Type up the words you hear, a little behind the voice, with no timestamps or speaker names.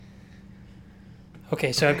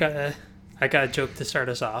Okay, so I got a joke to start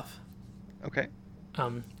us off. Okay.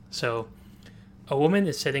 So a woman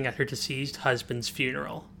is sitting at her deceased husband's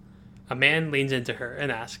funeral. A man leans into her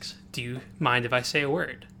and asks, "Do you mind if I say a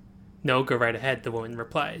word?" "No, go right ahead," the woman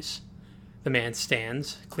replies. The man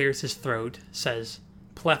stands, clears his throat, says,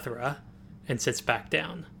 "Plethora," and sits back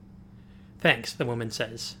down. "Thanks," the woman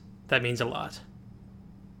says. "That means a lot."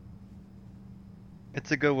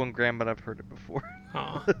 It's a good one, Graham, but I've heard it before.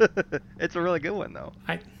 Aw. It's a really good one, though.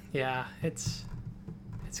 Yeah, it's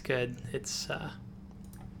good.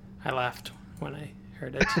 I laughed when I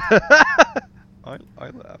heard it. I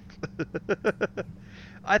laughed.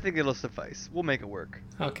 I think it'll suffice. We'll make it work.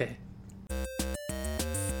 Okay.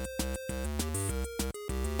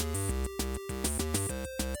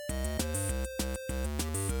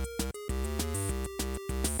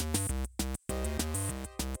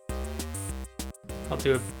 I'll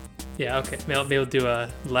do a Yeah, okay. Maybe we'll do a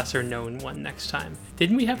lesser known one next time.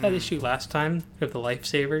 Didn't we have that issue last time with the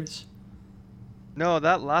lifesavers? No,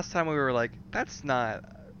 that last time we were like, that's not.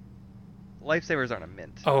 Lifesavers aren't a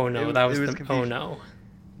mint. Oh no, that was it was the. Oh confusion. no.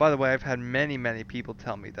 By the way, I've had many, many people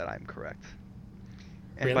tell me that I'm correct.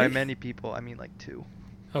 And by Really? many people, I mean like 2.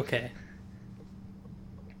 Okay.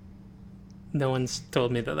 No one's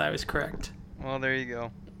told me that I was correct. Well, there you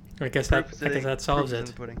go. I guess Proof that solves is in it.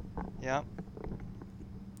 the pudding. Yeah.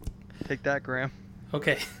 Take that, Graham.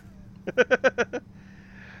 Okay.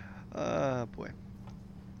 Boy.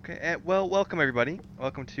 Okay, well, welcome everybody.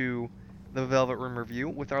 Welcome to the Velvet Room review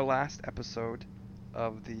with our last episode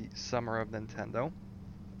of the Summer of Nintendo.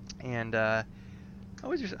 And how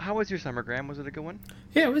was your summer, Graham? Was it a good one?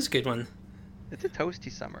 Yeah, it was a good one. It's a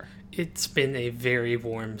toasty summer. It's been a very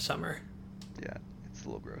warm summer. Yeah, it's a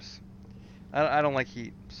little gross. I don't like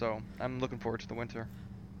heat, so I'm looking forward to the winter.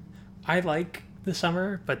 I like the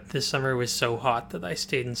summer, but this summer was so hot that I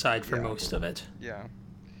stayed inside for Yeah. most of it. Yeah.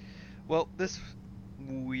 Well, this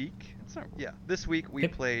week we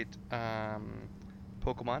Yep. played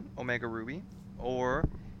Pokemon Omega Ruby or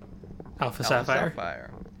Alpha Alpha Sapphire.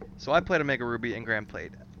 Sapphire. So I played Omega Ruby and Graham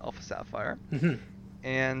played Alpha Sapphire. hmm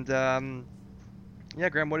And yeah,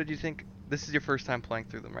 Graham, what did you think? This is your first time playing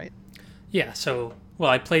through them, right? Yeah,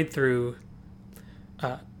 I played through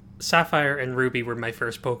Sapphire and Ruby were my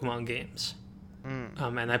first Pokemon games.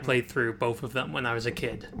 And I played through both of them when I was a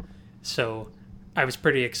kid. So I was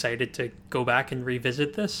pretty excited to go back and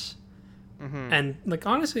revisit this. And like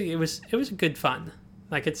honestly, it was a good fun.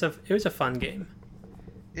 Like it was a fun game.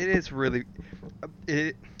 It is really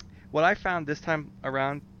what I found this time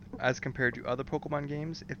around as compared to other Pokemon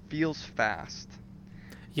games, it feels fast.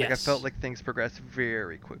 Yes. Like I felt like things progressed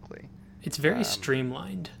very quickly. It's very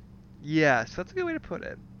streamlined. Yes, that's a good way to put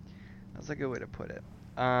it.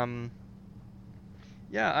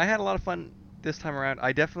 Yeah, I had a lot of fun this time around.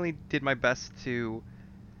 I definitely did my best to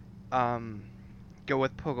go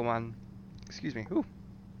with Pokemon. Excuse me.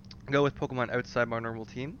 Go with Pokemon outside my normal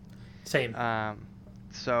team. Same.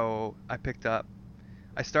 So I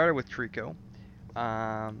started with Trico,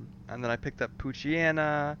 and then I picked up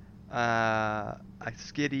Poochyena, a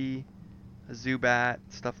Skitty, a Zubat,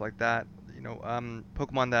 stuff like that. You know,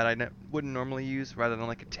 Pokemon that I wouldn't normally use, rather than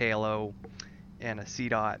like a Tailo and a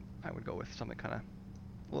Seedot. I would go with something kind of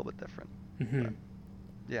a little bit different. But,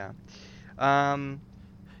 yeah.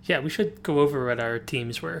 Yeah, we should go over what our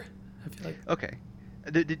teams were. I feel like. Okay.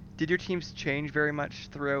 Did your teams change very much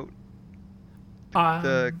throughout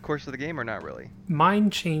the course of the game, or not really? Mine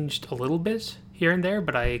changed a little bit here and there,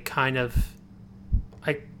 but I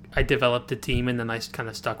developed a team and then I kind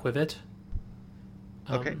of stuck with it.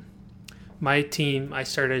 Okay. My team, I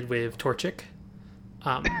started with Torchic.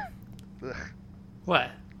 Ugh, What?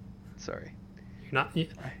 sorry. You're not.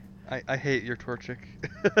 I hate your Torchic.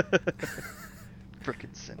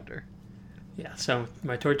 Frickin' Cinder. Yeah. So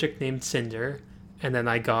my Torchic named Cinder, and then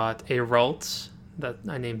I got a Ralts that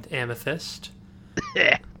I named Amethyst.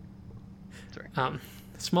 Sorry.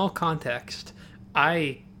 Small context.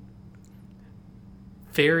 I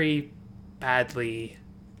very badly.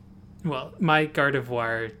 Well, my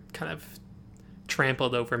Gardevoir kind of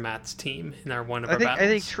trampled over Matt's team in one of our battles. I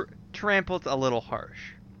think trampled's a little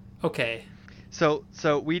harsh. Okay. So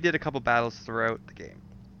we did a couple battles throughout the game,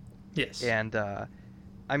 Yes. and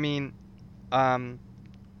I mean,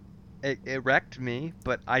 it wrecked me,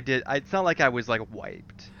 but it's not like I was like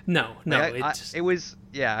wiped. No. Like, it was.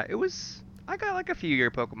 I got like a few of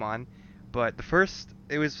your Pokemon, but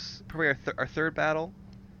it was probably our third battle.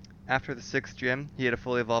 After the 6th gym, he had a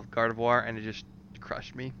fully evolved Gardevoir, and it just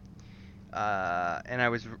crushed me. And I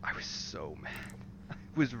was so mad. I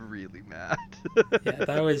was really mad. Yeah,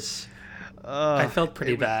 that was. I felt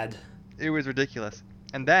pretty bad. It was ridiculous.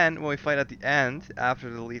 And then when we fight at the end after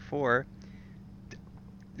the Elite Four,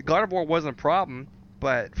 the Gardevoir wasn't a problem,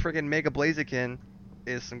 but friggin' Mega Blaziken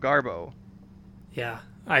is some Garbo. Yeah,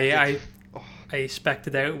 It's oh, I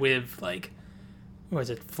spec'd out with like, what was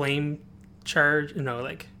it, Flame Charge? No,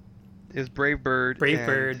 like it was Brave Bird. Brave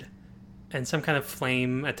Bird, and some kind of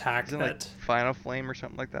flame attack Isn't that it like Final Flame or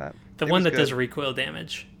something like that? the It one was that good. does recoil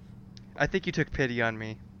damage. I think you took pity on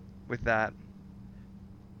me with that.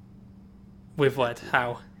 With what?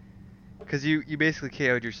 How? Because you basically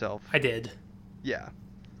KO'd yourself. I did. Yeah.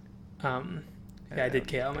 Yeah, I did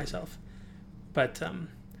KO myself. But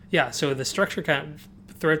yeah, so the structure kind of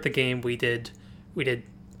throughout the game we did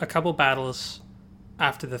a couple battles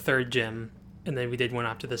after the third gym, and then we did one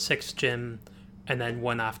after the sixth gym, and then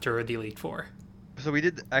one after the Elite Four. So we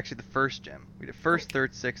did actually the first gym. We did first,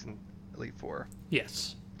 third, sixth, and Elite Four.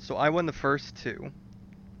 Yes. So I won the first two.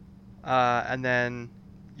 And then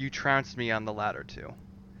you trounced me on the latter two.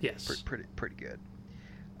 Yes. Pretty good.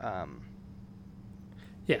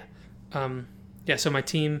 Yeah. Yeah, so my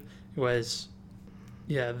team was,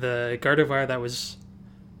 the Gardevoir that was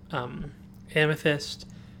Amethyst.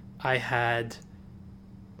 I had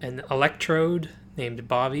an Electrode named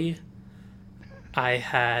Bobby. I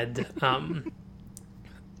had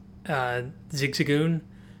Zigzagoon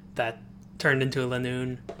that turned into a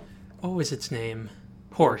Lanoon. What was its name?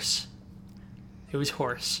 Horse. It was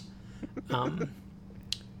Horse.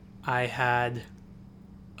 I had,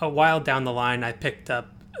 a while down the line, I picked up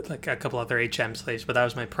like a couple other HM slaves, but that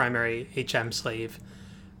was my primary HM slave.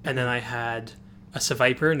 And then I had a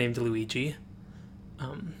Seviper named Luigi.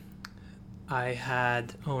 I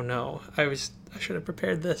had, oh no, I should have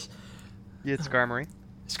prepared this. You had Skarmory.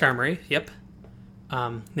 Skarmory, yep.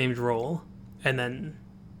 Named Roll. And then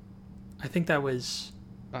I think that was,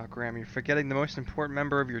 Oh, Graham, you're forgetting the most important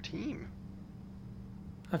member of your team.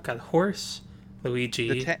 I've got Horse,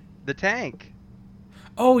 Luigi. The tank.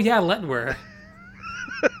 Oh yeah, Letwer.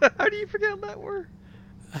 How do you forget Letwer?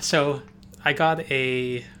 So I got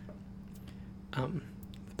a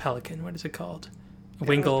Pelican. What is it called? A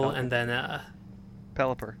Wingull, Pelican. and then a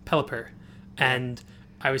Pelipper. Pelipper. And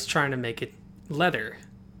I was trying to make it letter,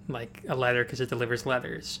 like a letter because it delivers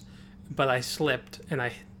letters. But I slipped and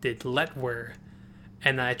I did Letwer,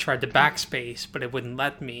 and then I tried to backspace, but it wouldn't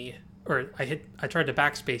let me. Or I tried to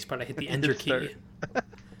backspace, but I hit the enter key,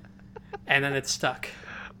 and then it stuck.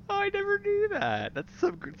 Oh, I never knew that. That's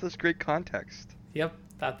such great context. Yep,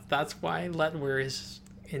 that's why Letwer is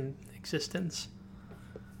in existence.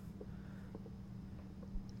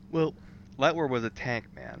 Well, Letwer was a tank,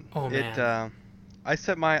 man. Oh, man. I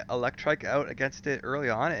set my Electrike out against it early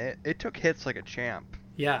on. It took hits like a champ.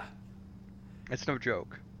 Yeah, It's no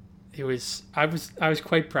joke. it was. I was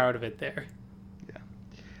quite proud of it there.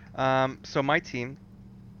 So my team,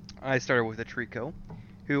 I started with a Trico,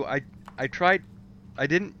 who I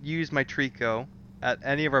didn't use my Trico at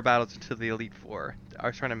any of our battles until the Elite Four. I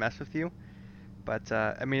was trying to mess with you, but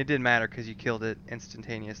I mean it didn't matter because you killed it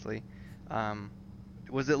instantaneously.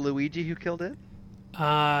 Was it Luigi who killed it?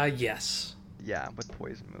 Yes. Yeah, with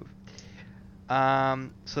poison move.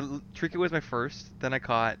 So Trico was my first. Then I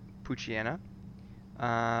caught Poochyena.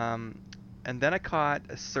 And then I caught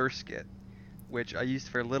a Surskit, which I used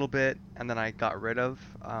for a little bit, and then I got rid of.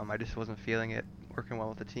 I just wasn't feeling it working well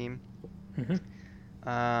with the team. Mm-hmm.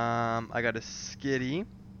 I got a Skitty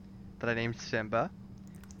that I named Simba.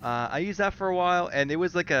 I used that for a while, and it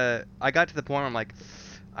was like I got to the point where I'm like,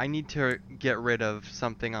 I need to get rid of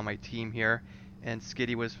something on my team here, and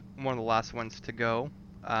Skitty was one of the last ones to go,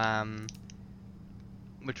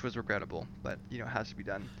 which was regrettable, but it has to be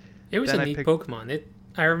done. It was Then a I neat picked- Pokemon.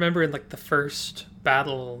 I remember in like the first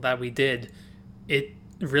battle that we did, it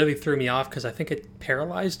really threw me off because I think it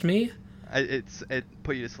paralyzed me, It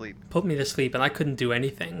put you to sleep. put me to sleep, and I couldn't do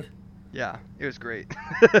anything. Yeah, it was great.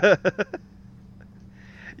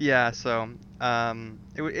 Yeah, so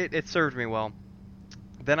it served me well.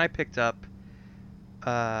 Then I picked up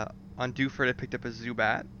on Dewford. I picked up a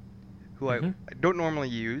Zubat, who I don't normally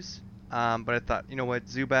use, but I thought, you know what,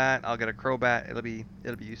 Zubat, I'll get a Crobat. It'll be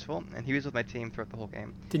useful. And he was with my team throughout the whole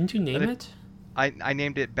game. Didn't you name it? I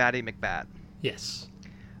named it Batty McBat. Yes.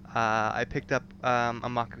 I picked up a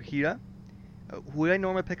Makuhita. Who I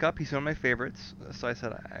normally pick up, he's one of my favorites, so I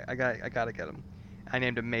said I gotta get him. I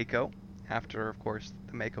named him Mako, after, of course,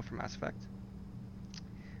 the Mako from Mass Effect.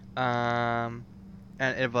 And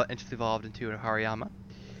it eventually evolved into a Hariyama.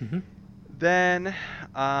 Mm-hmm. Then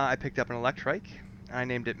I picked up an Electrike, and I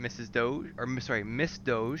named it Mrs. Doge, or Miss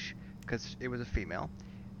Doge, because it was a female.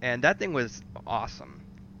 And that thing was awesome.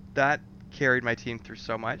 That carried my team through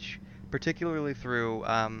so much, particularly through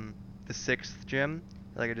the 6th gym,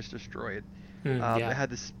 like I just destroyed. Yeah. It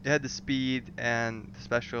had the speed and the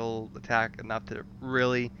special attack enough to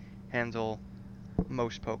really handle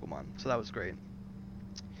most Pokemon. So that was great.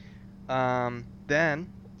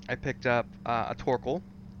 Then I picked up a Torkoal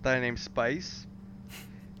that I named Spice.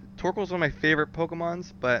 Torkoal's one of my favorite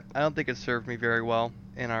Pokemons, but I don't think it served me very well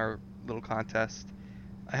in our little contest.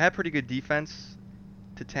 I had pretty good defense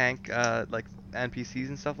to tank like NPCs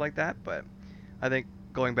and stuff like that, but I think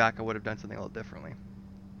going back I would have done something a little differently.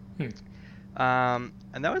 Hmm.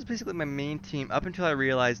 And that was basically my main team up until I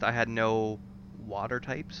realized I had no water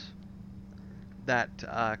types that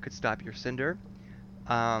could stop your Cinder.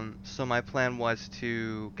 So my plan was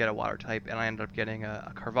to get a water type, and I ended up getting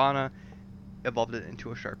a Carvana, evolved it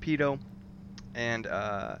into a Sharpedo, and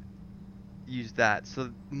used that.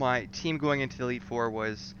 So my team going into the Elite Four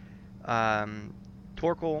was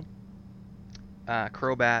Torkoal,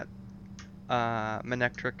 Crobat,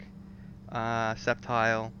 Manectric,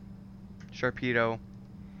 Sceptile, Sharpedo,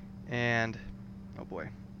 and oh boy,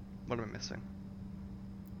 what am I missing?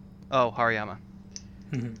 Oh, Hariyama.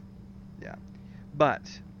 Hmm. Yeah, but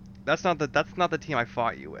that's not the team I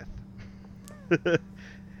fought you with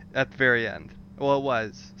at the very end. Well, it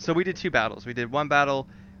was. So we did two battles. We did one battle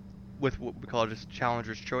with what we call just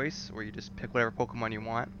Challenger's Choice, where you just pick whatever Pokemon you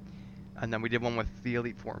want, and then we did one with the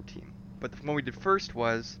Elite Four team. But the one we did first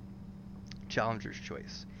was Challenger's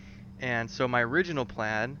Choice. And so my original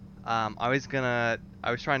plan, I was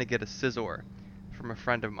trying to get a Scizor from a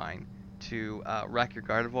friend of mine to wreck your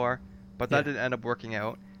Gardevoir, but that didn't end up working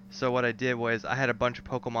out. So what I did was I had a bunch of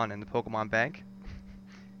Pokemon in the Pokemon bank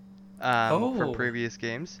from previous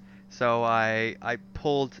games. So I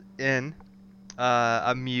pulled in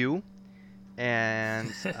a Mew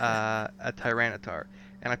and a Tyranitar,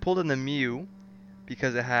 and I pulled in the Mew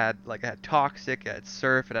because it had Toxic, it had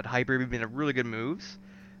Surf, it had Hyper Beam, it had really good moves.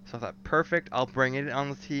 So I thought, perfect, I'll bring it on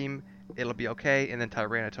the team, it'll be okay, and then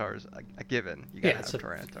Tyranitar is a given. You gotta have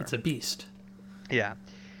Tyranitar. It's a beast. Yeah.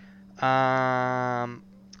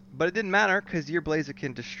 But it didn't matter, because your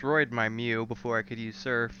Blaziken destroyed my Mew before I could use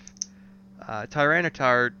Surf.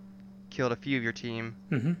 Tyranitar killed a few of your team,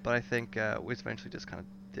 but I think we eventually just kind of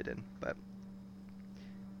did it. But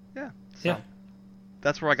yeah, so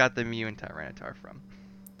that's where I got the Mew and Tyranitar from.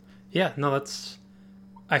 Yeah, no,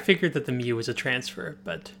 I figured that the Mew was a transfer,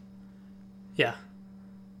 but yeah.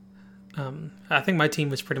 I think my team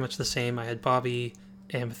was pretty much the same. I had Bobby,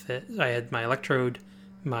 Amethyst, I had my Electrode,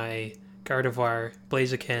 my Gardevoir,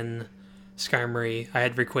 Blaziken, Skarmory, I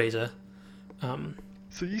had Rayquaza.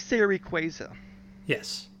 So you say Rayquaza?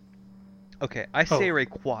 Yes. Okay, I say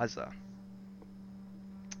Rayquaza.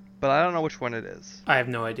 But I don't know which one it is. I have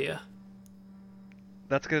no idea.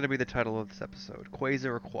 That's going to be the title of this episode. Qway-za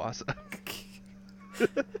or Qwah-za.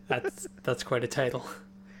 That's quite a title.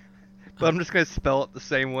 But I'm just going to spell it the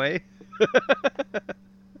same way.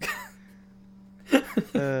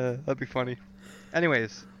 That'd be funny.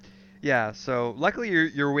 Anyways, yeah, so luckily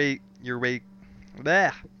your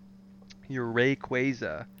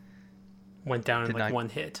Rayquaza went down in like one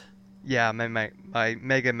hit. Yeah, my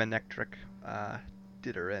Mega Manectric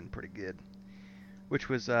did her in pretty good, which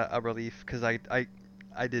was a relief because I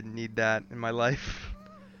didn't need that in my life.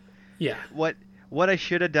 Yeah. What I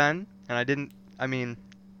should have done, and I didn't. I mean,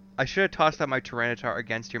 I should have tossed out my Tyranitar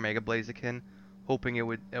against your Mega Blaziken, hoping it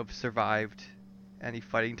would have survived any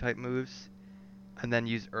fighting type moves, and then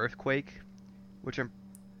use Earthquake, which I'm.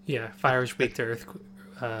 Yeah, fire is weak to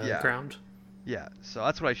ground. Yeah, so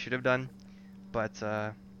that's what I should have done, but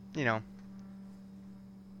you know,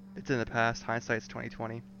 it's in the past. Hindsight's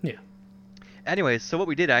 20/20. Yeah. Anyways, so what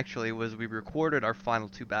we did actually was we recorded our final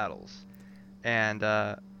two battles, and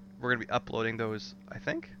we're gonna be uploading those, I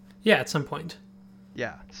think. Yeah, at some point.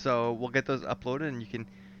 Yeah, so we'll get those uploaded, and you can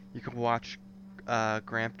watch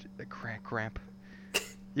Gramp.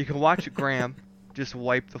 You can watch Graham just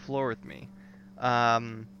wipe the floor with me,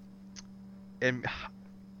 and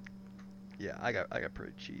yeah, I got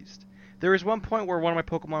pretty cheesed. There was one point where one of my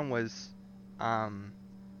Pokemon was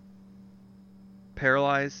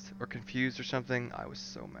paralyzed or confused or something. I was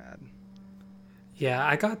so mad. Yeah,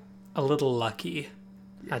 I got a little lucky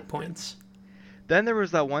at points. Then there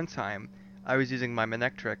was that one time I was using my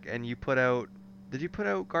Manectric, and you put out. Did you put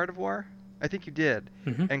out Gardevoir? I think you did.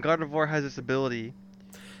 Mm-hmm. And Gardevoir has this ability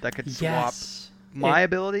that could swap my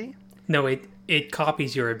ability. No, it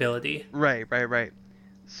copies your ability. Right.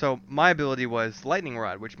 So my ability was Lightning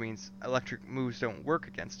Rod, which means electric moves don't work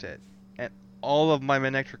against it. And all of my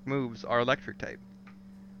Manectric moves are electric type.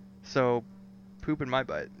 So, poop in my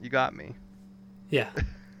butt. You got me. Yeah. I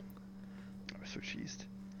was so cheesed.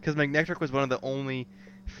 Because Manectric was one of the only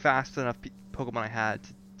fast enough Pokemon I had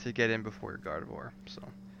to get in before Gardevoir. So.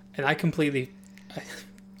 And I completely, I,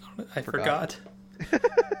 I forgot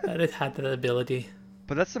that it had that ability.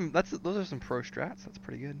 But those are some pro strats. That's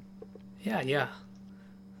pretty good. Yeah, yeah.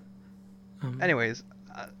 Um, Anyways,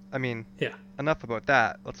 I mean, yeah, enough about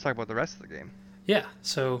that. Let's talk about the rest of the game. yeah.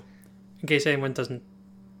 So, in case anyone doesn't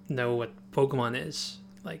know what Pokemon is,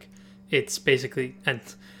 like, it's basically, and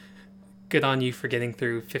good on you for getting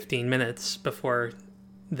through 15 minutes before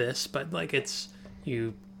this, but like, it's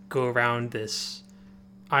you go around this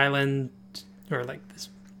island or like this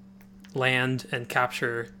land and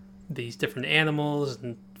capture these different animals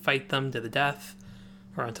and fight them to the death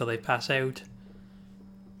or until they pass out.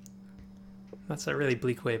 That's a really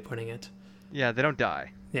bleak way of putting it. Yeah, they don't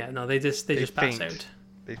die. Yeah, no, they just pass faint. out.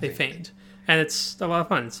 They Faint. And it's a lot of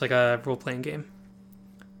fun. It's like a role playing game.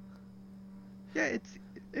 Yeah,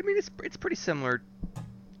 it's pretty similar.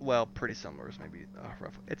 Well, pretty similar is maybe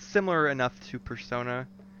rough. It's similar enough to Persona,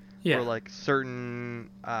 Yeah. where like certain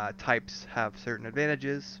types have certain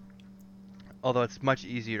advantages. Although it's much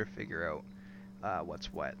easier to figure out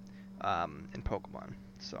what's what in Pokemon.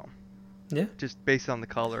 So Yeah. just based on the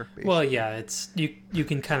color. Well, basically. yeah, it's you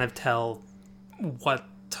can kind of tell what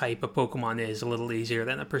type of Pokemon is a little easier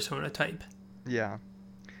than a Persona type. Yeah.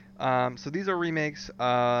 So these are remakes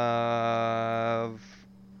of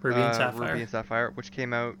Ruby and Sapphire. Ruby and Sapphire, which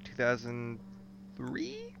came out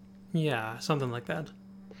 2003, Yeah, something like that.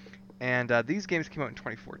 and these games came out in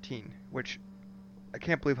 2014, which I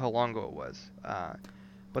can't believe how long ago it was.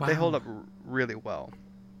 But they hold Wow. up really well.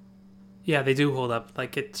 Yeah, they do hold up.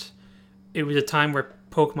 Like it was a time where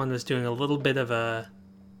Pokemon was doing a little bit of a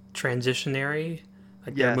transitionary.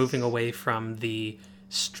 Like they're Yes. moving away from the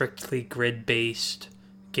strictly grid-based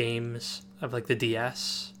games of like the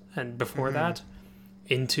DS and before Mhm. that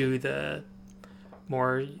into the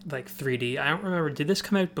more like 3D. I don't remember. Did this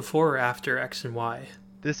come out before or after X and Y?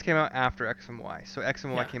 This came out after X and Y. So X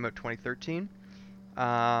and Y Yeah. came out 2013.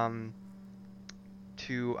 Um,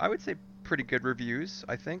 to I would say pretty good reviews.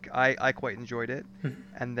 I think I quite enjoyed it. Mhm.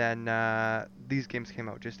 And then these games came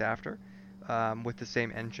out just after, with the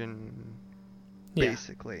same engine Yeah.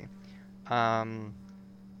 basically. Um,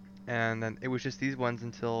 and then it was just these ones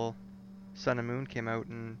until Sun and Moon came out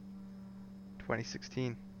in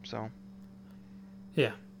 2016. So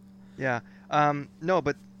Yeah. yeah. No,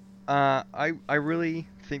 but I really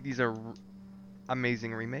think these are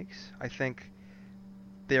amazing remakes. I think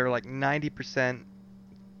they're like 90%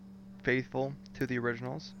 faithful to the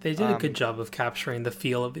originals. They did a good job of capturing the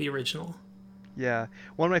feel of the original. Yeah.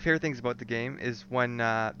 One of my favorite things about the game is when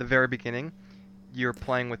the very beginning you're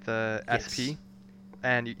playing with the Yes. SP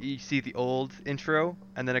and you see the old intro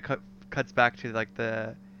and then it cuts back to like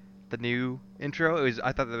the new intro.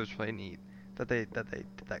 I thought that was really neat that they did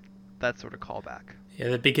that sort of callback. Yeah,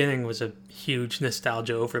 the beginning was a huge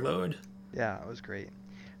nostalgia overload. Yeah, it was great.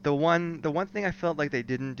 The one thing I felt like they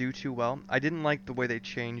didn't do too well, I didn't like the way they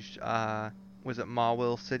changed was it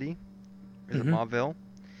Mauville City? Is it Mhm. Mauville?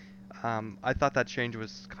 I thought that change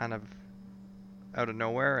was kind of out of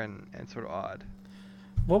nowhere and sort of odd.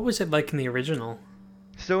 What was it like in the original?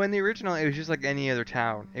 So in the original, it was just like any other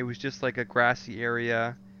town. It was just like a grassy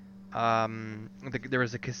area. There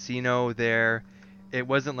was a casino there. It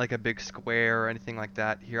wasn't like a big square or anything like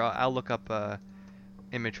that. Here, I'll look up a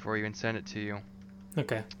image for you and send it to you.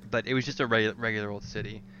 Okay. But it was just a regular old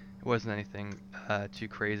city. It wasn't anything too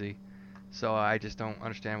crazy. So I just don't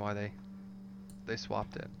understand why they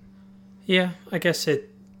swapped it. Yeah, I guess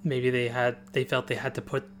maybe they felt they had to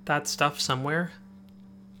put that stuff somewhere.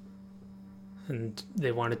 And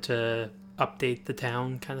they wanted to update the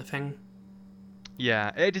town kind of thing.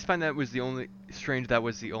 Yeah, I just find that was the only that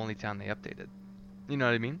was the only town they updated. You know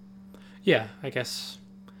what I mean? Yeah, I guess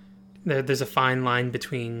there's a fine line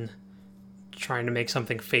between trying to make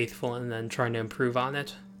something faithful and then trying to improve on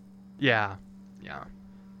it. Yeah.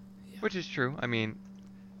 Which is true. I mean,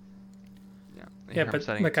 yeah. Yeah, here I'm but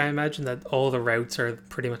setting like it I imagine that all the routes are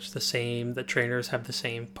pretty much the same. The trainers have the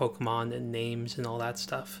same Pokemon and names and all that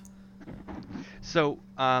stuff. So,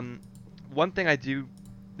 one thing I do,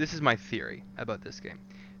 this is my theory about this game.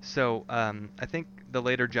 So, I think the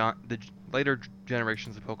later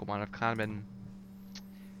generations of Pokemon have kind of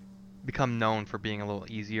become known for being a little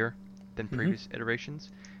easier than previous iterations.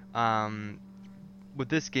 With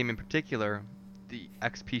this game in particular, the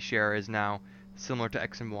XP share is now similar to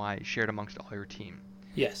X and Y shared amongst all your team.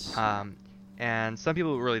 Yes. And some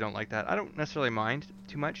people really don't like that. I don't necessarily mind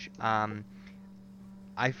too much.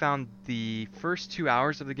 I found the first 2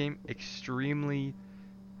 hours of the game extremely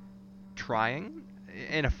trying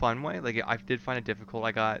in a fun way. Like I did find it difficult.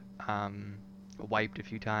 I got wiped a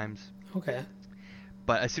few times. Okay.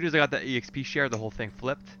 But as soon as I got the EXP share, the whole thing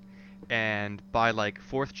flipped. and by like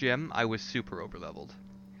fourth gym, I was super over leveled.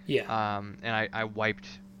 Yeah. And I wiped,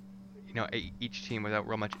 each team without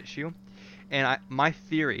real much issue. And my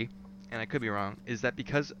theory, and I could be wrong, is that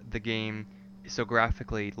because the game is so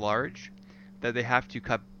graphically large, that they had to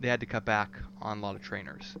cut back on a lot of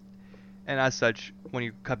trainers. And as such, when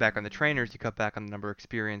you cut back on the trainers, you cut back on the number of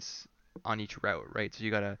experience on each route, right? So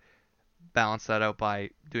you gotta balance that out by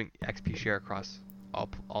doing XP share across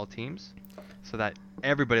all teams, so that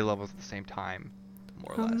everybody levels at the same time,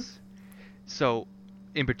 more or less. So,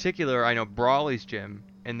 in particular, I know Brawly's gym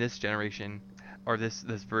in this generation, or this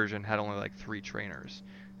version, had only like 3 trainers,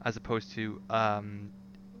 as opposed to let me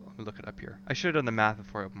look it up here. I should have done the math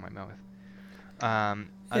before I opened my mouth.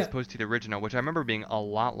 As opposed to the original, which I remember being a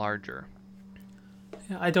lot larger.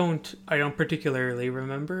 Yeah, I don't particularly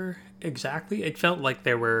remember exactly. It felt like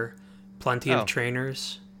there were plenty of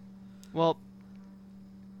trainers. Well,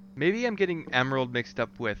 maybe I'm getting Emerald mixed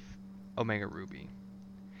up with Omega Ruby.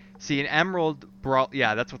 See, in Emerald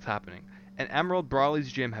yeah, that's what's happening. In Emerald,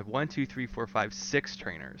 Brawly's gym had 1, 2, 3, 4, 5, 6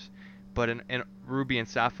 trainers, but in Ruby and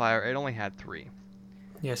Sapphire, it only had 3.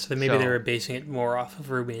 Yeah, so maybe they were basing it more off of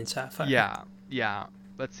Ruby and Sapphire. Yeah,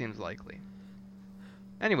 that seems likely.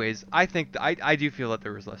 Anyways, I think I do feel that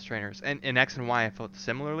there was less trainers, and in X and Y, I felt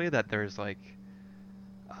similarly that there's like,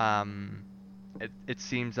 it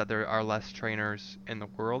seems that there are less trainers in the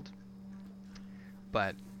world,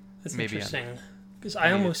 but that's maybe interesting because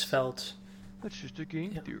I almost felt that's just a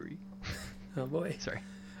game theory. Oh boy, sorry.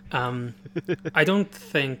 I don't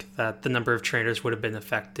think that the number of trainers would have been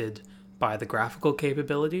affected by the graphical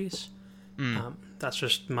capabilities. That's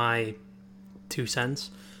just my 2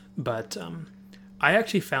 cents, but I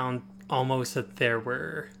actually found almost that there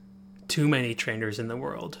were too many trainers in the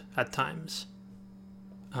world at times.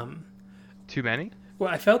 Too many? Well,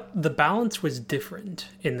 I felt the balance was different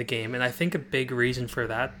in the game, and I think a big reason for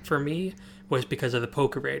that for me was because of the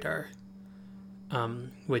poker radar,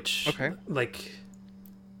 which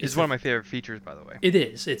is one of my favorite features, by the way. It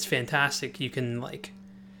is. It's fantastic. You can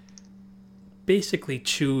basically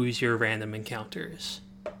choose your random encounters.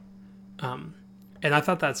 And I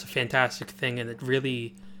thought that's a fantastic thing, and it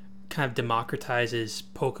really kind of democratizes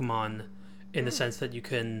Pokemon in the sense that you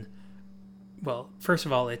can, well, first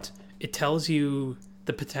of all, it tells you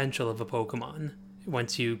the potential of a Pokemon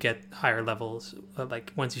once you get higher levels,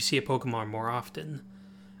 once you see a Pokemon more often,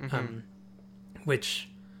 which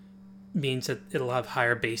means that it'll have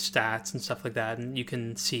higher base stats and stuff like that, and you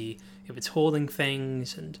can see if it's holding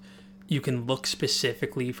things, and you can look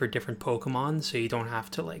specifically for different Pokemon, so you don't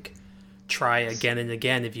have to try again and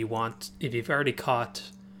again if you've already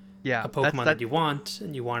caught a Pokemon that you want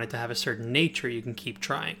and you want it to have a certain nature, you can keep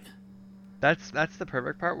trying. That's the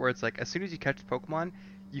perfect part where it's as soon as you catch a Pokemon,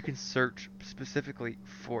 you can search specifically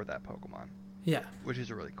for that Pokemon. Yeah. Which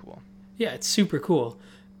is really cool. Yeah, it's super cool.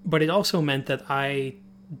 But it also meant that I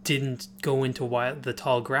didn't go into the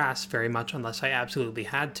tall grass very much unless I absolutely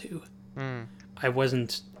had to. I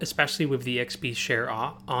wasn't, especially with the XP share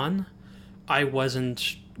on, I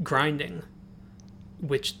wasn't grinding,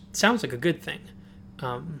 which sounds like a good thing.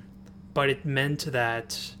 But it meant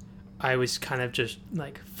that I was kind of just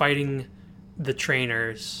fighting the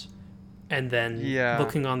trainers and then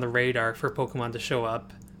looking on the radar for Pokemon to show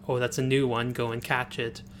up. Oh, that's a new one, go and catch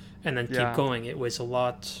it, and then keep going. It was a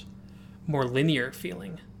lot more linear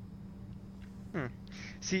feeling.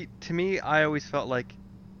 See, to me, I always felt like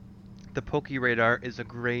the Poke Radar is a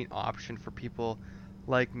great option for people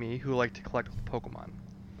like me who like to collect Pokemon.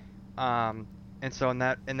 And so in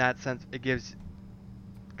that sense, it gives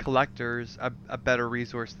collectors a better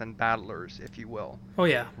resource than battlers, if you will. Oh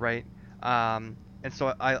yeah. Right. And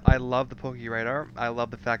so I love the Poke Radar. I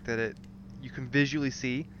love the fact that you can visually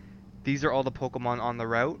see these are all the Pokemon on the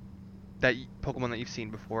route Pokemon that you've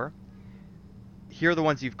seen before. Here are the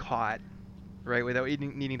ones you've caught, right, without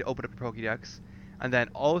needing to open up your Pokédex. And then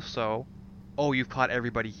also, you've caught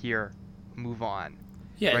everybody here. Move on.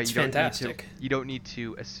 Yeah, right? it's fantastic. You don't need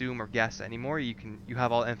to assume or guess anymore. You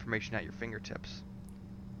have all the information at your fingertips.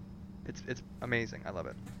 It's amazing. I love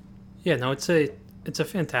it. Yeah, no, it's a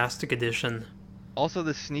fantastic addition. Also,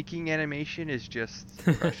 the sneaking animation is just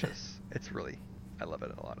precious. I love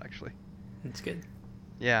it a lot, actually. It's good.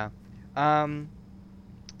 Yeah.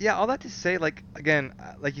 Yeah, all that to say, again,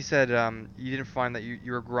 like you said, you didn't find that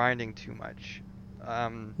you were grinding too much.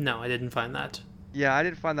 No, I didn't find that. Yeah, I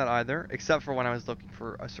didn't find that either, except for when I was looking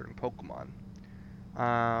for a certain Pokemon.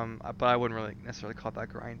 But I wouldn't really necessarily call that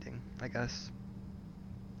grinding, I guess.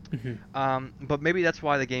 But maybe that's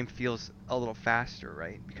why the game feels a little faster,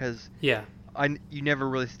 right? Because you never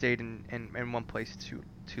really stayed in one place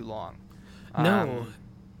too long. No,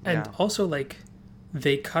 and also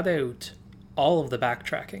They cut out all of the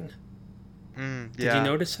backtracking. Did you Yeah.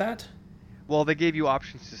 notice that? Well, they gave you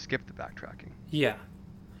options to skip the backtracking, Yeah.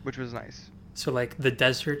 which was nice. So like the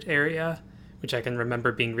desert area, which I can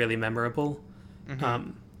remember being really memorable.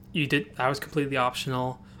 Mm-hmm. You did that was completely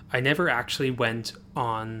optional. I never actually went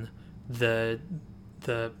on the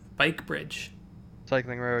bike bridge.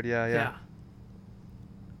 Cycling road, yeah, yeah. Yeah.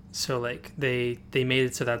 So like they made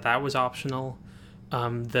it so that that was optional.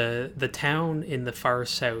 The town in the far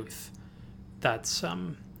south, that's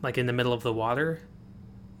like in the middle of the water.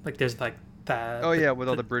 Like there's like that. Oh yeah, with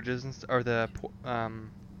all the bridges and or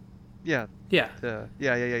yeah, yeah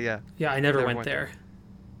yeah. yeah. I never Never went went there. there.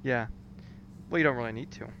 Yeah. Well, you don't really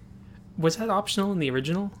need to. Was that optional in the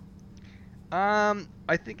original?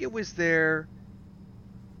 I think it was there.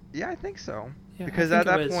 Yeah, I think so. Yeah, Because I at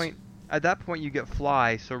think it that was. point, at that point you get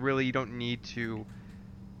fly, so really you don't need to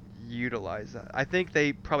utilize that. I think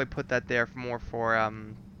they probably put that there for more for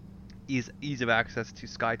ease of access to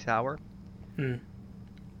Sky Tower, Mm,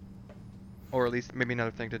 or at least maybe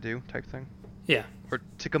another thing to do type thing, yeah, or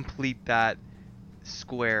to complete that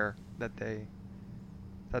square that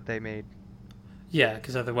they made. yeah.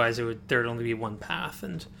 Because otherwise there'd only be one path,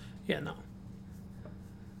 and yeah, no.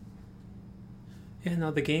 Yeah,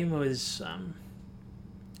 no. The game was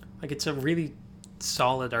like it's a really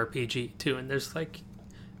solid RPG too, and there's like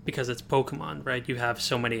because it's Pokemon, right? You have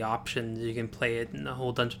so many options. You can play it in a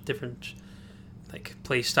whole bunch of different like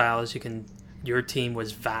play styles. Your team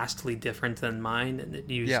was vastly different than mine, and it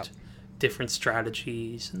used Yeah. different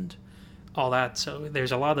strategies and all that. So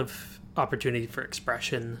there's a lot of opportunity for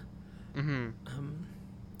expression. Mm-hmm. Um,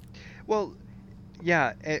 Well,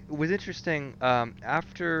 yeah, it was interesting.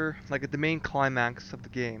 After like at the main climax of the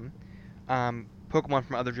game, Pokemon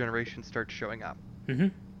from other generations start showing up, hmm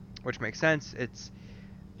which makes sense. It's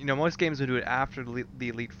most games would do it after the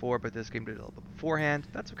Elite Four, but this game did it a little bit beforehand.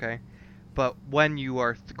 That's okay. But when you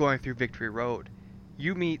are going through Victory Road,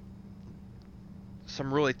 you meet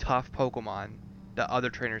some really tough Pokemon that other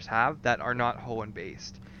trainers have that are not Hoenn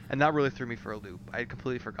based, and that really threw me for a loop. I had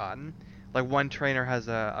completely forgotten. Like one trainer has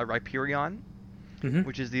a Rhyperion, hmm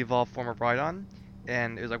which is the evolved form of Rhydon,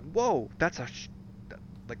 and it was like, whoa, that's like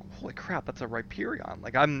holy crap, that's a Rhyperion.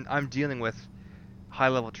 Like I'm dealing with high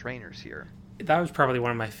level trainers here. That was probably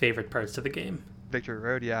one of my favorite parts of the game. Victory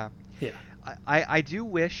Road, yeah. Yeah. I do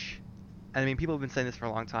wish, and I mean people have been saying this for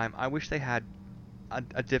a long time. I wish they had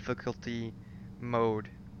a difficulty mode,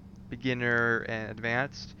 beginner and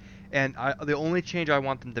advanced. And the only change I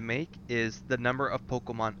want them to make is the number of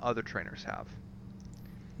Pokemon other trainers have.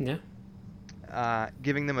 Yeah.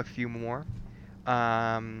 Giving them a few more,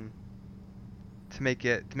 to make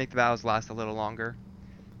the battles last a little longer,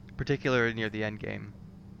 particularly near the end game.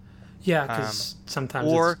 Yeah, because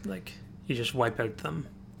sometimes Or it's like you just wipe out them.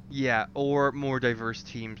 yeah, or more diverse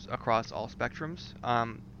teams across all spectrums.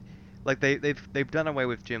 Like they've done away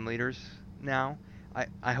with gym leaders now.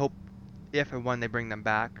 I hope if and when they bring them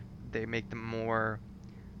back, they make them more,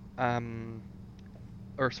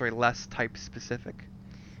 or sorry, less type specific.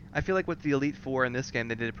 I feel like with the Elite Four in this game,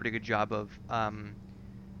 they did a pretty good job of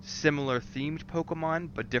similar themed Pokemon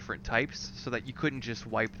but different types, so that you couldn't just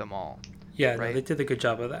wipe them all. Yeah, no, Right. they did a good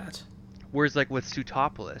job of that. Whereas like with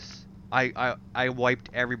Sutopolis, I wiped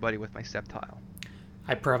everybody with my Sceptile.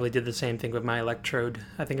 I probably did the same thing with my Electrode.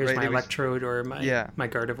 I think it was Right, my it was- Electrode or my Yeah. my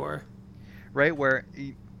Gardevoir. Right, where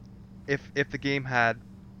if the game had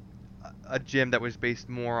a gym that was based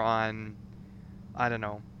more on, I don't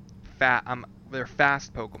know, they're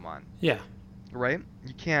fast Pokemon, Yeah. right?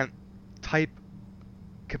 You can't type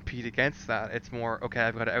compete against that. It's more okay.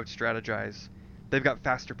 I've got to out strategize. They've got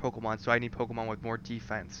faster Pokemon, so I need Pokemon with more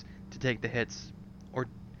defense to take the hits, or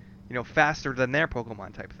faster than their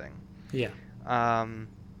Pokemon type thing. Yeah.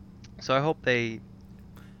 So I hope I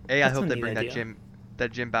That's hope a they neat bring idea.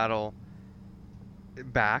 that gym battle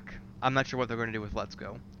back. I'm not sure what they're going to do with Let's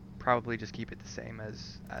Go. Probably just keep it the same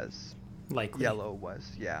as Likely. Yellow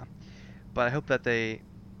was, yeah. But I hope that they,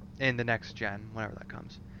 in the next gen, whenever that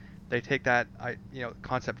comes, they take that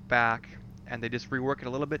concept back and they just rework it a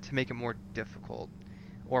little bit to make it more difficult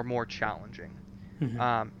or more challenging.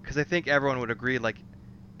 Mhm. Because I think everyone would agree, like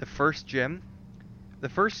the first gym,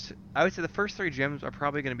 I would say the first three gyms are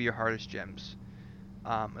probably going to be your hardest gyms,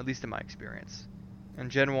 at least in my experience. And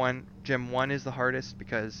Gym 1 is the hardest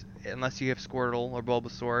because unless you have Squirtle or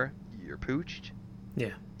Bulbasaur, you're pooched.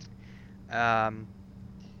 Yeah.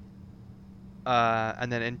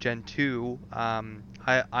 And then in Gen 2,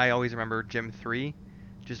 I always remember Gym 3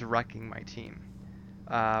 just wrecking my team.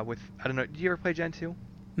 With, I don't know, did you ever play Gen 2?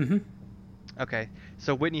 Mm-hmm. Okay,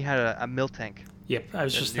 so Whitney had a Miltank. Yep. I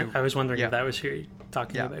was That just new- I was wondering yeah. if that was who you're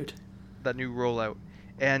talking Yeah. about. that new rollout.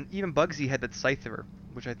 And even Bugsy had that Scyther,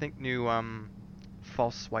 which I think knew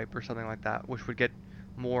False Swipe or something like that, which would get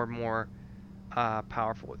more and more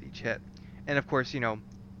powerful with each hit. And of course,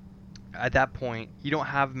 at that point, you don't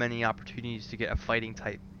have many opportunities to get a fighting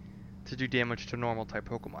type to do damage to normal type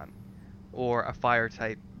Pokemon, or a fire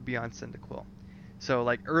type beyond Cyndaquil. So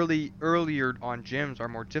like earlier on gyms are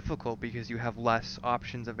more difficult because you have less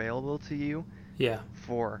options available to you Yeah.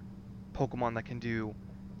 for Pokemon that can do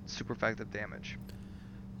super effective damage.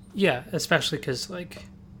 Yeah, especially because, like,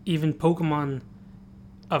 even Pokemon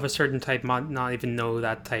of a certain type might not even know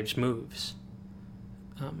that type's moves.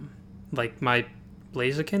 Like, my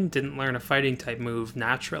Blaziken didn't learn a fighting type move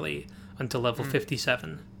naturally until level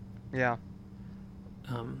 57. Yeah.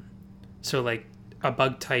 So, like, a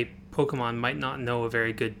bug type Pokemon might not know a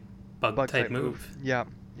very good bug type move. Yeah,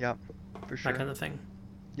 for sure. That kind of thing.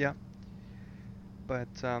 Yeah. But,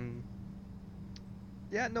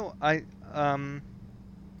 yeah, no,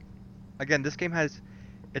 again, this game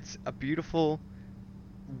it's a beautiful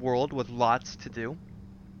world with lots to do.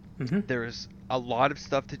 Mm-hmm. There's a lot of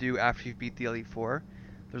stuff to do after you beat the Elite Four.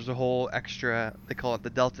 There's a whole extra, they call it the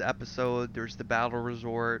Delta episode. There's the Battle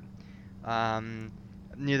Resort.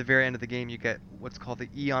 Near the very end of the game, you get what's called the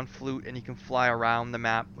Eon Flute, and you can fly around the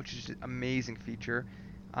map, which is an amazing feature.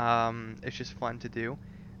 It's just fun to do.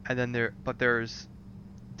 And then there's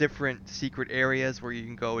different secret areas where you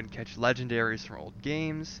can go and catch legendaries from old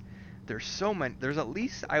games. There's so many. There's at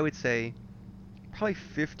least, I would say, probably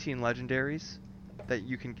 15 legendaries that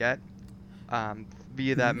you can get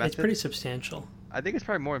via that method. It's pretty substantial. I think it's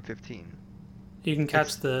probably more than 15. You can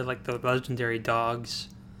catch the legendary dogs.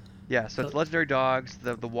 Yeah, so it's legendary dogs,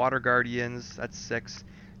 the water guardians, that's 6.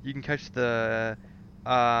 You can catch the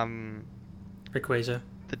Qway-za.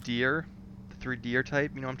 the deer, the 3 deer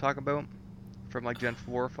type, you know what I'm talking about? From like Gen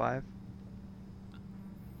 4 or 5.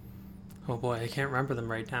 Oh boy, I can't remember them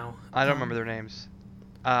right now. I don't remember their names.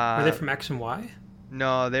 Were they from X and Y?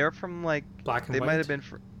 No, they were from like Black and They White? might have been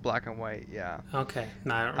for Black and White, yeah. Okay,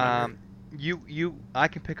 no, I don't remember. I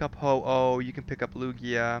can pick up Ho-Oh, you can pick up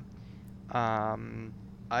Lugia,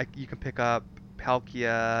 you can pick up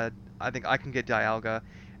Palkia. I think I can get Dialga,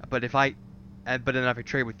 but then if I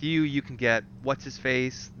trade with you, you can get what's his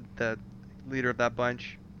face, the leader of that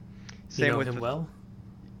bunch. Same you know with him well?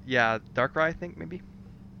 Yeah, Darkrai, I think maybe.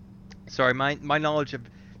 Sorry, my knowledge of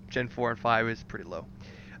Gen 4 and 5 is pretty low.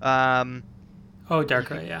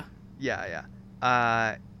 Darkrai, yeah.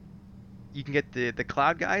 Yeah. You can get the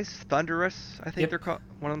Cloud guys, Thundurus, I think they're called.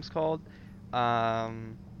 One of them's called.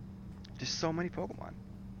 Just so many Pokemon.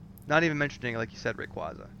 Not even mentioning, like you said,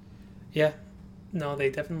 Rayquaza. Yeah. No, they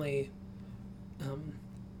definitely...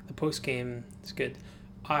 the post-game is good.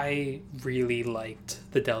 I really liked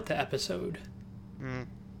the Delta episode.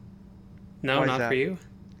 No, why not for you?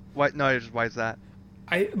 What? No, just why is that?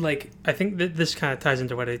 I think that this kind of ties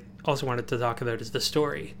into what I also wanted to talk about is the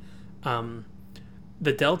story.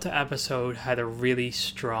 The Delta episode had a really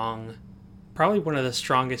strong, probably one of the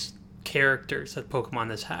strongest characters that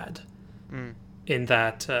Pokemon has had. In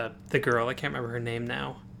that, the girl, I can't remember her name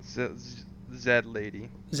now. Zed Lady.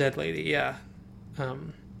 Zed Lady, yeah.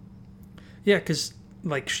 Yeah, because,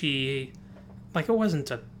 like, it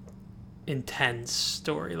wasn't a intense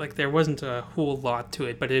story. Like, there wasn't a whole lot to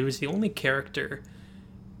it, but it was the only character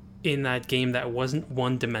in that game that wasn't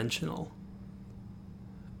one-dimensional.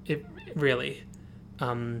 It really.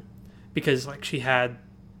 Because, like, she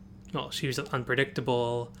was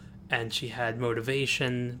unpredictable, and she had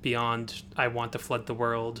motivation beyond, I want to flood the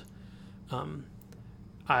world.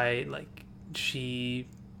 I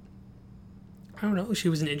don't know, she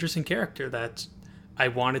was an interesting character that I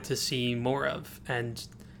wanted to see more of. And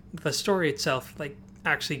the story itself, like,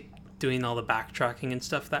 actually doing all the backtracking and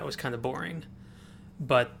stuff, that was kind of boring.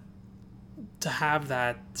 But to have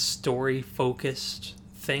that story-focused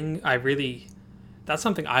thing, that's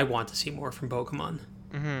something I want to see more from Pokemon.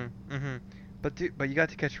 But you got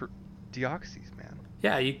to catch Deoxys, man.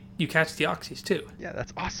 Yeah, you catch Deoxys too. Yeah,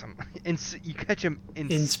 that's awesome. And you catch them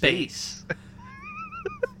in space.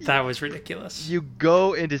 That was ridiculous. You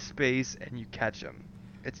go into space and you catch them.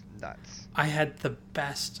 It's nuts. I had the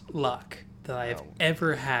best luck that I have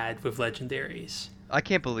ever had with legendaries. I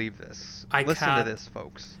can't believe this. Listen to this,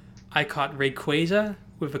 folks. I caught Rayquaza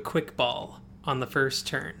with a quick ball on the first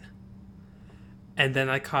turn. And then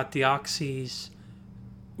I caught Deoxys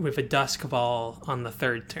with a Dusk Ball on the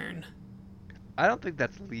third turn. I don't think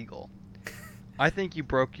that's legal. I think you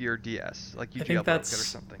broke your DS. Like you jailbroke it or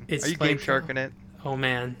something. Are you Game Sharking it? Oh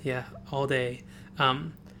man, yeah, all day.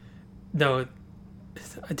 No,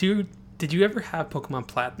 did you ever have Pokemon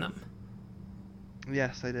Platinum?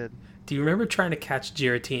 Yes, I did. Do you remember trying to catch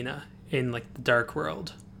Giratina in like the dark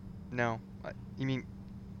world. No. You mean,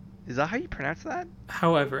 is that how you pronounce that?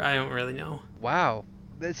 However, I don't really know. Wow.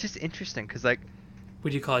 That's just interesting because, like,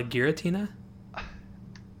 Would you call it Giratina?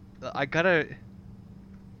 I gotta.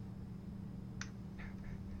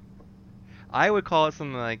 I would call it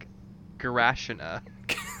something like Garashina.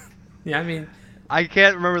 Yeah, I mean I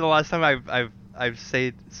can't remember the last time I've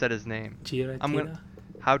said his name. Giratina.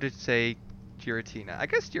 How to say Giratina? I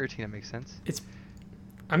guess Giratina makes sense.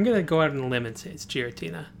 I'm gonna go out on a limb and say it's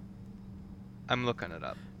Giratina. I'm looking it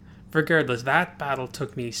up. Regardless, that battle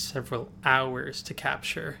took me several hours to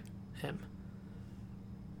capture him.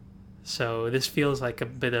 So this feels like a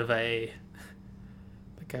bit of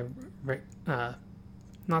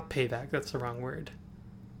not payback. That's the wrong word.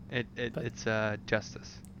 It's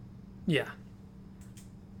justice. Yeah.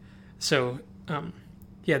 So,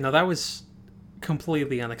 yeah, no, that was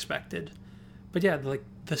completely unexpected. But yeah, like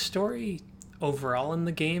the story overall in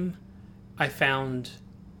the game, I found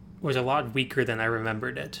was a lot weaker than I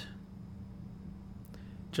remembered it.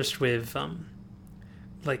 Just with,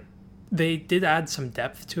 like, they did add some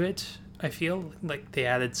depth to it, I feel. Like, they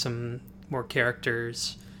added some more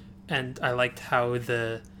characters, and I liked how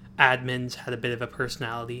the admins had a bit of a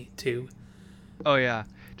personality, too. Oh, yeah.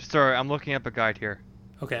 Sorry, I'm looking up a guide here.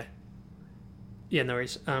 Okay. Yeah, no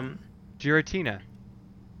worries. Giratina.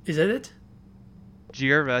 Is that it?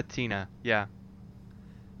 Giratina. Yeah.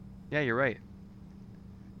 Yeah, you're right.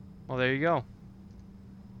 Well, there you go.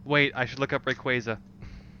 Wait, I should look up Qway-za.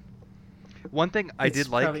 One thing I did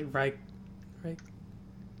like. Probably right.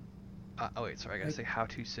 Oh wait, sorry, I gotta say how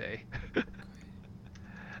to say.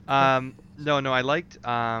 No, I liked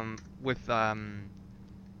with in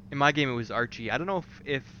my game it was Archie. I don't know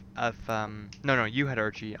if no, you had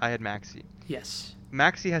Archie, I had Maxie. Yes.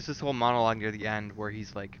 Maxie has this whole monologue near the end where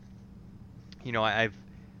he's like, you know,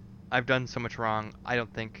 I've done so much wrong. I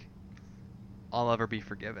don't think I'll ever be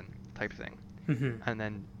forgiven, type thing. Mm-hmm. And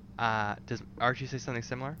then does Archie say something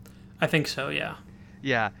similar? I think so. Yeah.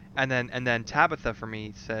 Yeah, and then Tabitha for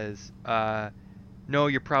me says, no,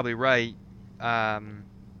 you're probably right.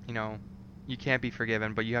 You know, you can't be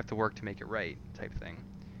forgiven, but you have to work to make it right, type thing.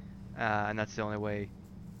 And that's the only way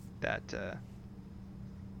that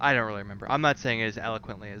I don't really remember. I'm not saying it as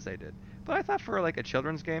eloquently as they did, but I thought for like a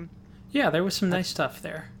children's game. Yeah, there was some nice stuff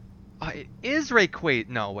there. It is Qway.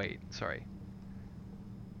 No, wait, sorry.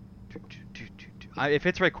 If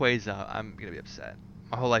it's Qway-za, I'm gonna be upset.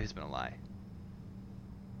 My whole life has been a lie.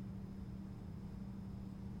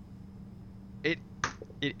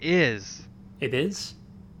 It is. It is?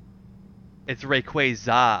 It's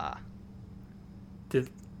Qway-za.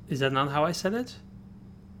 Is that not how I said it?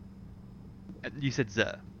 You said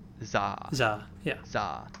za. Za. Za, yeah.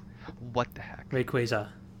 Za. What the heck? Qway-za.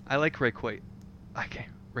 I like Qway. I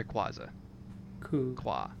can't. Qwah-za. Cool.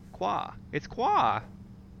 Qwah. It's Qwah.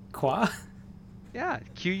 Qwah? Yeah.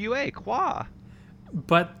 Qua. Qwah.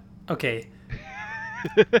 But, okay.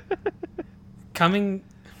 Coming...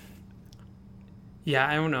 Yeah,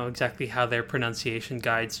 I don't know exactly how their pronunciation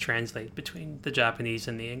guides translate between the Japanese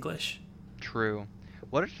and the English. True.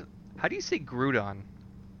 How do you say Groudon?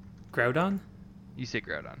 Groudon? You say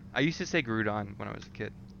Groudon. I used to say Groudon when I was a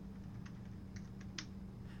kid.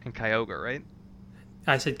 And Kyogre, right?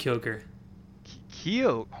 I said Kyogre.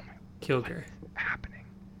 Oh my. Kyogre. What is happening?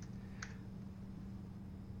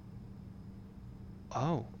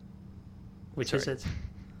 Oh. Which is Sorry. it?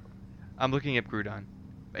 I'm looking at Groudon.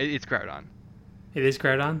 It's Groudon. It is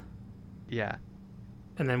Groudon? Yeah.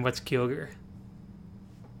 And then what's Kyogre?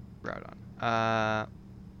 Groudon.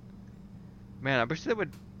 Man, I wish they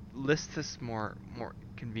would list this more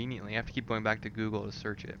conveniently. I have to keep going back to Google to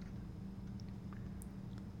search it.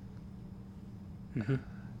 Mm-hmm.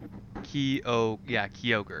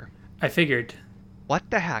 Kyogre. I figured. What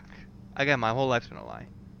the heck? Again, my whole life's been a lie.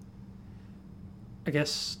 I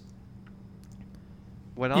guess.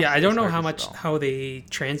 What else? Yeah, I don't know hard to spell? how they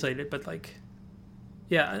translate it, but like,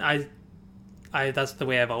 yeah, I that's the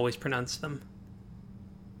way I've always pronounced them.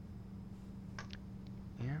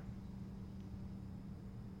 Yeah.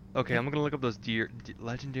 Okay, I'm gonna look up those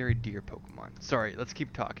legendary deer Pokemon. Sorry, let's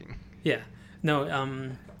keep talking. Yeah, no,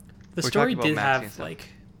 the We're story talking about did Maxie and have stuff. like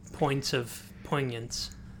points of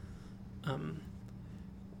poignance, and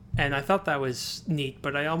I thought that was neat.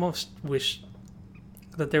 But I almost wish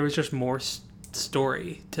that there was just more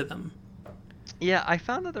story to them. Yeah, I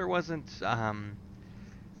found that there wasn't.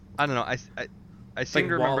 I don't know. I seem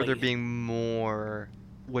to remember there Wall-E. being more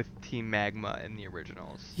with Team Magma in the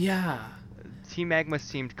originals. Yeah, Team Magma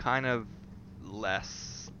seemed kind of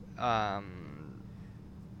less.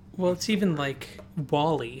 well, it's even like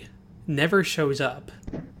Wall-E never shows up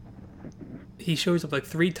he shows up like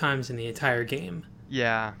 3 times in the entire game,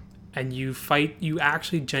 Yeah. and you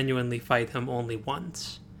actually genuinely fight him only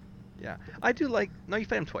once. Yeah. I do like. No, you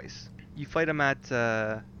fight him twice. You fight him at.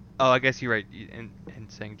 Oh, I guess you're right in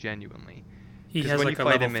saying genuinely. He 'Cause has when like you a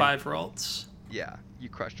fight level him in- 5 Ralts. Yeah, you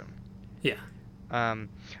crushed him. Yeah.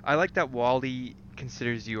 I like that Wally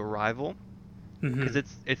considers you a rival because Mhm.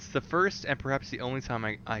 it's the first and perhaps the only time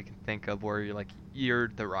I can think of where you're like you're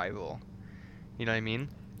the rival. You know what I mean?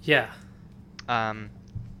 Yeah.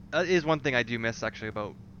 That is one thing I do miss actually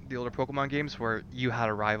about the older Pokemon games where you had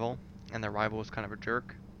a rival and the rival was kind of a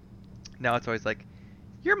jerk. Now it's always like,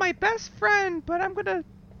 you're my best friend, but I'm gonna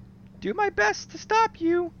do my best to stop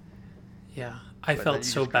you. Yeah. I But then felt you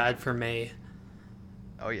so just bad crush for May.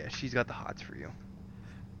 Oh yeah, she's got the hots for you.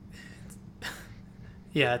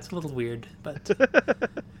 Yeah, it's a little weird, but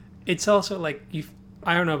it's also like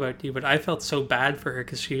I don't know about you, but I felt so bad for her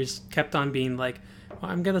because she just kept on being like,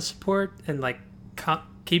 well, I'm gonna support, and like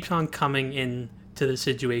keeps on coming in to the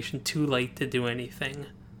situation too late to do anything.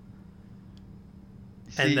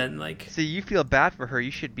 See, And then like, see, you feel bad for her.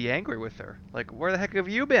 You should be angry with her. Like, where the heck have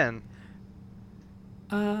you been?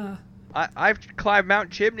 I've climbed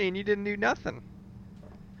Mount Chimney and you didn't do nothing.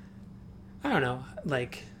 I don't know,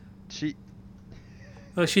 like, She.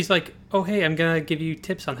 well, she's like, oh hey, I'm gonna give you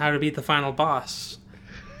tips on how to beat the final boss,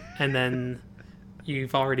 and then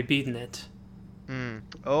you've already beaten it.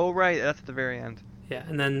 Oh right, that's at the very end. Yeah,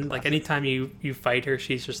 and then like anytime you fight her,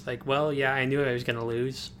 she's just like, well, yeah, I knew I was gonna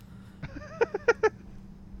lose.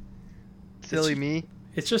 Silly me.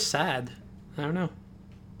 It's just sad. I don't know.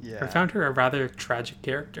 Yeah. I found her a rather tragic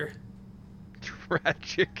character.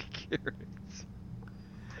 Tragic characters.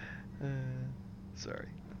 Sorry,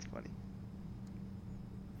 that's funny.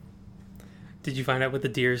 Did you find out what the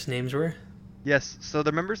deer's names were? Yes, so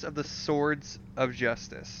they're members of the Swords of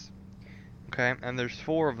Justice. Okay, and there's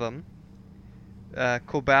 4 of them.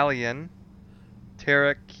 Cobalion,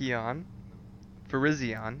 Terrakion,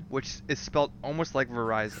 Virizion, which is spelled almost like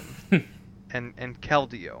Verizon, and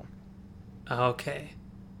Keldeo. Okay.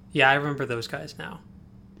 Yeah, I remember those guys now.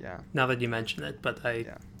 Yeah. Now that you mention it, but I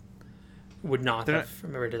would not They're have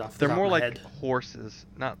remembered it off the They're top more of my like head. horses,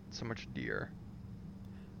 not so much deer.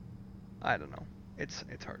 I don't know. It's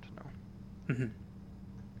hard to know. Hmm.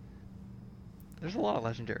 There's a lot of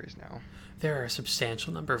legendaries now. There are a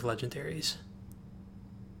substantial number of legendaries.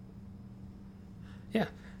 Yeah.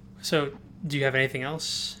 So, do you have anything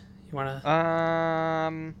else you want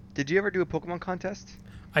to... Did you ever do a Pokemon contest?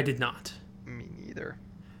 I did not. Me neither.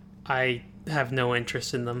 I have no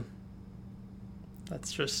interest in them.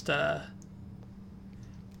 That's just, yeah,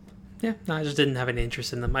 no, I just didn't have any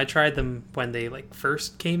interest in them. I tried them when they, like,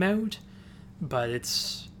 first came out, but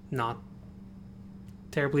it's not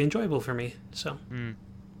terribly enjoyable for me, so.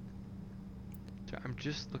 So I'm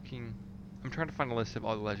just looking... I'm trying to find a list of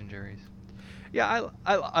all the legendaries. Yeah,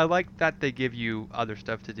 I like that they give you other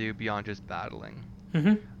stuff to do beyond just battling.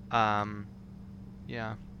 Mm-hmm.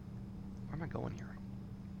 Yeah. Where am I going here?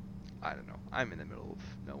 I don't know. I'm in the middle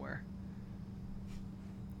of nowhere.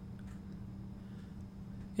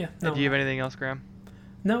 Yeah. No, Do you have anything else, Graham?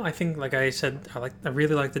 No, I think, like I said, I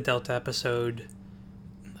really like the Delta episode.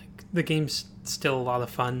 Like, the game's still a lot of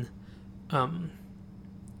fun.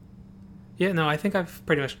 Yeah, no, I think I've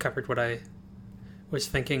pretty much covered what I was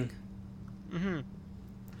thinking. Mm-hmm.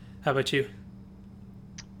 How about you?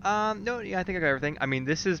 No, yeah, I think I got everything. I mean,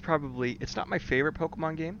 this is probably... It's not my favorite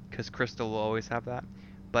Pokemon game, because Crystal will always have that.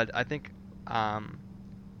 But I think, from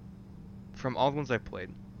all the ones I've played,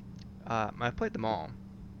 I've played them all.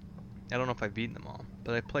 I don't know if I've beaten them all,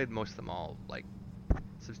 but I've played most of them all, like,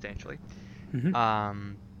 substantially.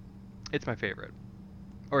 Mm-hmm. It's my favorite.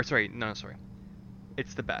 Or, sorry.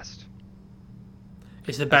 It's the best.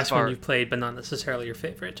 It's the best one you've played, but not necessarily your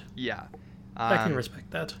favorite. Yeah. I can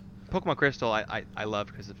respect that. Pokemon Crystal I love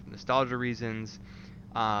because of nostalgia reasons.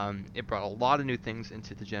 It brought a lot of new things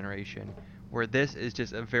into the generation, where this is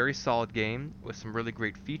just a very solid game with some really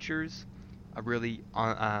great features,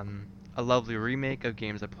 a lovely remake of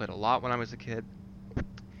games I played a lot when I was a kid,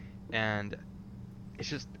 and it's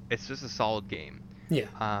just a solid game.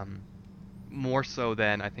 Yeah. More so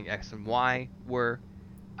than I think X and Y were,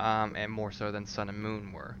 and more so than Sun and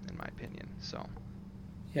Moon were, in my opinion. So.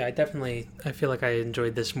 Yeah, I feel like I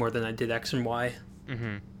enjoyed this more than I did X and Y.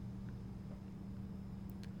 Mm-hmm.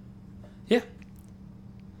 Yeah.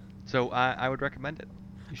 So I would recommend it.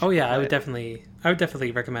 Oh yeah, I would definitely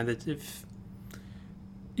recommend it. If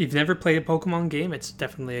you've never played a Pokemon game, it's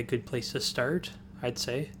definitely a good place to start, I'd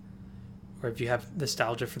say. Or if you have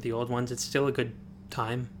nostalgia for the old ones, it's still a good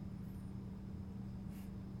time.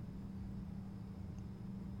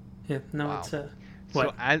 Yeah, no, Wow. it's So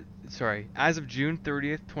What? as of June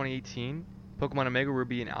 30th, 2018, Pokemon Omega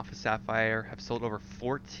Ruby and Alpha Sapphire have sold over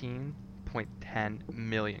 14.10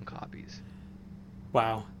 million copies.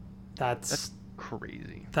 Wow. That's That's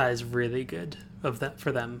crazy. that is really good of that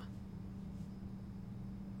for them.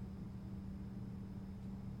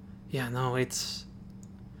 Yeah, no, it's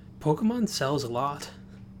Pokemon sells a lot.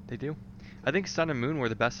 They do. I think Sun and Moon were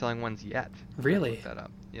the best-selling ones yet. Really? Look that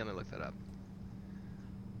up. Yeah, let me look that up.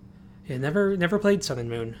 Yeah, never played Sun and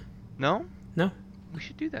Moon. No? No. We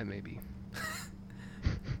should do that maybe.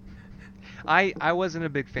 I wasn't a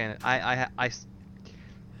big fan. When I I was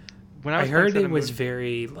playing heard Sun it and was Moon,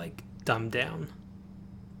 very like dumbed down.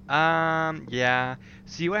 yeah.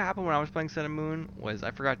 See, what happened when I was playing Sun and Moon was I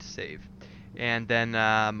forgot to save, and then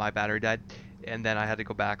my battery died, and then I had to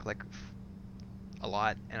go back like a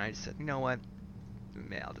lot, and I just said, you know what,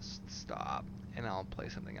 man, I'll just stop and I'll play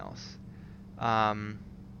something else. Um,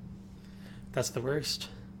 That's the worst.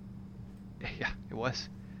 yeah, it was.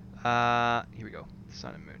 Here we go,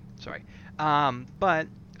 Sun and Moon. Sorry. But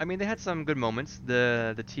I mean, they had some good moments.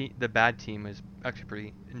 The bad team was actually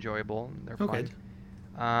pretty enjoyable. They're Okay.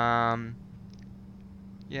 fun.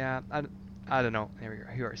 Yeah, I don't know.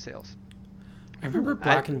 Here are sales. I remember Ooh,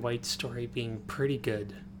 Black and White's story being pretty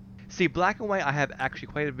good. See, Black and White I have actually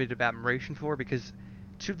quite a bit of admiration for because,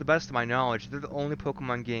 to the best of my knowledge, they're the only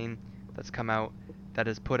Pokemon game that's come out that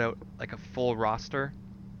has put out like a full roster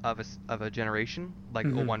of a generation, like a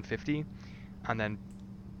Mhm. 150, and then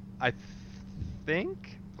I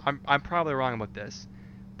think I'm probably wrong about this,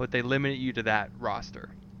 but they limit you to that roster.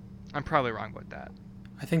 I'm probably wrong about that.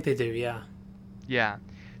 I think they do, yeah. Yeah,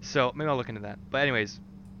 so maybe I'll look into that. But anyways,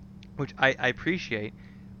 which I appreciate.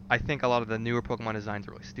 I think a lot of the newer Pokemon designs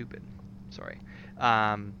are really stupid. Sorry.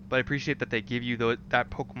 But I appreciate that they give you that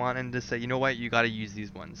Pokemon and just say, you know what, you got to use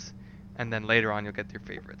these ones, and then later on you'll get your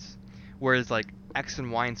favorites. Whereas like X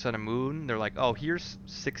and Y and Sun and Moon, they're like, oh, here's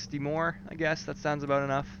 60 more. I guess that sounds about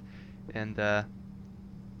enough, and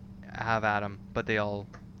have at 'em. But they all,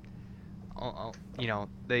 you know,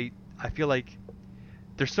 they. I feel like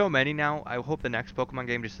there's so many now. I hope the next Pokemon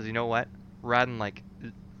game just says, you know what, rather than like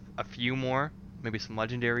a few more, maybe some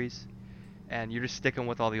legendaries, and you're just sticking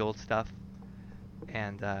with all the old stuff,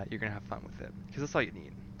 and you're gonna have fun with it because that's all you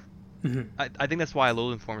need. Hmm. I think that's why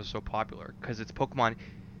Alolan forms are so popular because it's Pokemon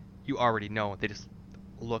you already know. They just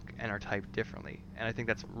look and are typed differently, and I think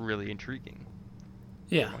that's really intriguing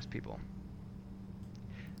Yeah. for most people.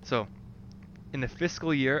 So, in the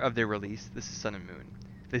fiscal year of their release, this is Sun and Moon,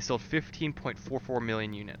 they sold 15.44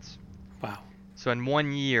 million units. Wow. So in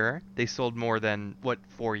 1 year, they sold more than what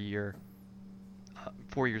 4 years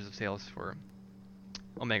of sales for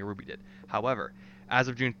Omega Ruby did. However, as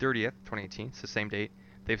of June 30th, 2018, it's the same date,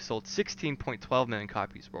 they've sold 16.12 million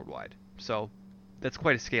copies worldwide. So that's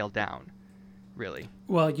quite a scale down, really.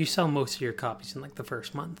 Well, you sell most of your copies in like the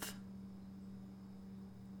first month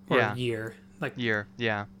or Yeah. year. Like Year,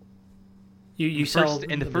 yeah. you sell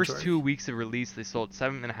In the first majority. 2 weeks of release, they sold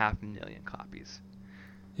 7.5 million copies.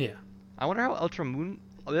 Yeah. I wonder how Ultra Moon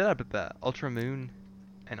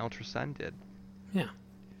and Ultra Sun did. Yeah.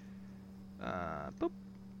 Boop.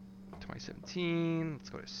 2017.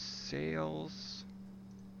 Let's go to sales.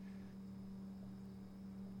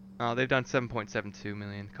 Oh, they've done 7.72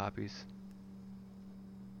 million copies.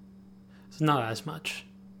 It's not as much.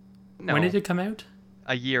 No, When did it come out?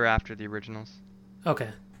 a year after the originals. Okay.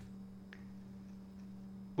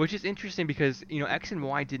 Which is interesting because, X and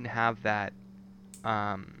Y didn't have that,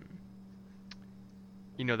 that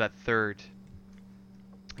third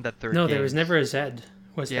No, there was games. never a Z.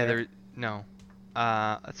 Was Yeah, there? no.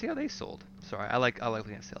 Let's see how they sold. Sorry, I like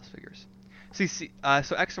looking at sales figures.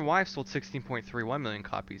 So X and Y sold 16.31 million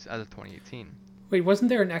copies as of 2018. Wait, wasn't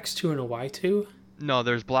there an X2 and a Y2? No,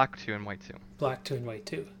 there's Black 2 and White 2. Black 2 and White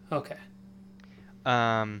 2. Okay.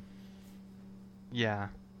 Yeah.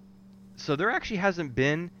 So there actually hasn't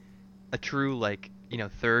been a true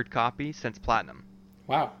third copy since Platinum.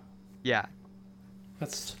 Wow. Yeah.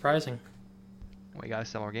 That's surprising. Well, you gotta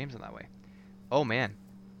sell more games in that way. Oh man.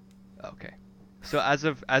 Okay. So as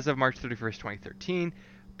of March 31st, 2013,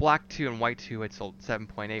 Black 2 and White 2 had sold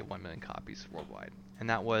 7.81 million copies worldwide, and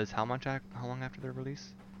that was how long after their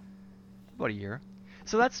release? About a year.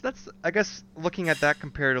 So that's I guess looking at that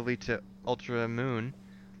comparatively to Ultra Moon,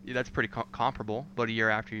 yeah, that's pretty comparable. About a year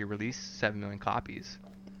after you release, 7 million copies.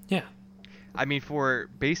 Yeah. I mean, for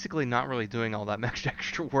basically not really doing all that much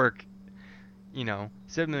extra work, 7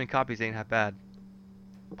 million copies ain't that bad.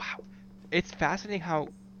 Wow. It's fascinating how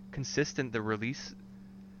consistent the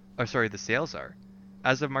sales are.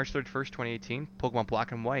 As of March 31st, 2018, Pokemon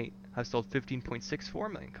Black and White have sold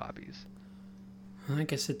 15.64 million copies. I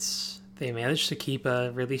guess it's They managed to keep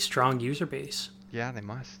a really strong user base. Yeah, they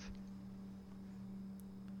must.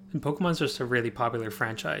 And Pokemon's just a really popular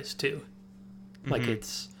franchise, too. Like,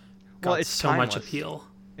 it's got it's so much timeless. appeal.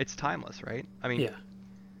 It's timeless, right? I mean, Yeah.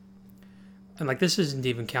 And, like, this isn't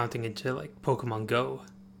even counting into, like, Pokemon Go.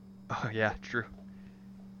 oh yeah, true.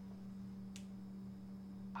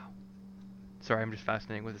 Wow. Sorry, I'm just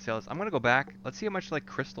fascinated with the sales. I'm gonna go back. Let's see how much like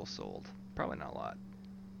Crystal sold. Probably not a lot.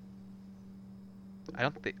 I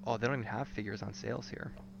don't think they. Oh, they don't even have figures on sales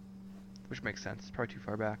here, which makes sense. It's probably too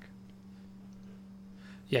far back.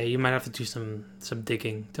 Yeah, you might have to do some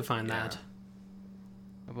digging to find that.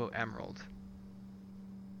 What about Emerald?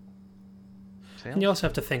 Sales? And you also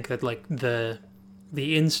have to think that, like, the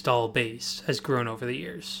install base has grown over the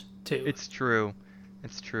years, too. It's true.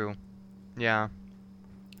 It's true. Yeah.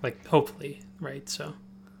 Like, hopefully, right? So.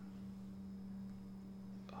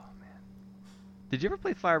 Oh man. Did you ever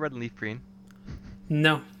play Fire Red and Leaf Green?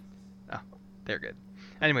 No. Oh, they're good.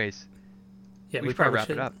 Anyways. Yeah, we we should probably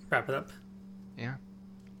probably should wrap it up. Yeah.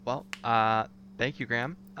 Well, thank you,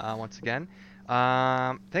 Graham, once again.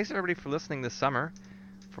 Thanks everybody for listening this summer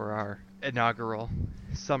for our inaugural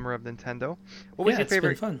Summer of Nintendo. What was your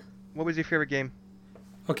favorite? It's been fun. What was your favorite game?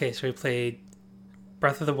 Okay, so we played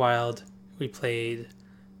Breath of the Wild. We played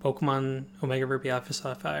Pokemon Omega Ruby Alpha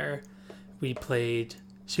Sapphire. We played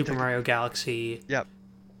Super Mario Galaxy. Yep.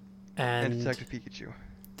 And Detective Pikachu.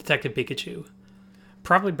 Detective Pikachu.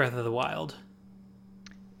 Probably Breath of the Wild.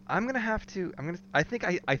 I'm gonna have to. I think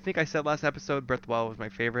I said last episode Breath of the Wild was my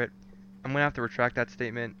favorite. I'm gonna have to retract that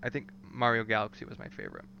statement. I think Mario Galaxy was my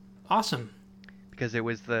favorite. Awesome. Because it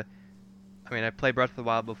was the. I mean, I played Breath of the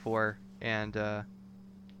Wild before, and I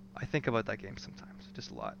think about that game sometimes,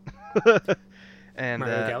 just a lot. And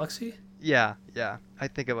Mario Galaxy? Yeah. I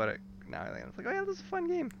think about it now. And it's like, oh yeah, this is a fun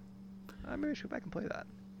game. Maybe I should go back and play that.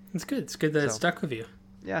 It's good. It's good that it stuck with you.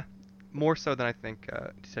 Yeah, more so than I think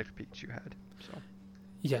Detective Pikachu had. So.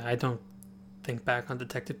 Yeah, I don't think back on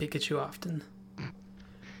Detective Pikachu often.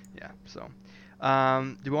 Yeah. So,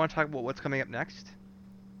 do we want to talk about what's coming up next?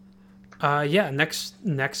 Yeah.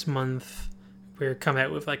 Next month, we're coming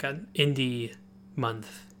out with like an indie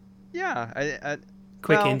month. Yeah.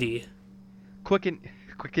 Quick indie. Quick and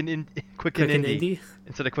indie.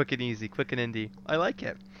 Instead of quick and easy, quick and indie. I like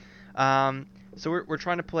it. So we're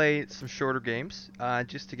trying to play some shorter games,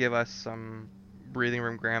 just to give us some breathing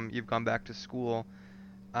room. Graham, you've gone back to school.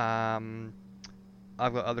 I've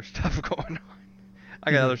got other stuff going on.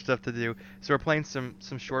 I got other stuff to do. So we're playing some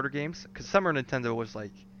shorter games because Summer Nintendo was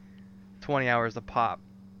like 20 hours a pop.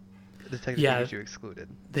 Detective Pikachu excluded.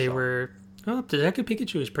 They were. Oh, Detective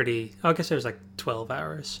Pikachu was pretty. I guess it was like 12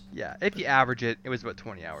 hours. Yeah, if you average it, it was about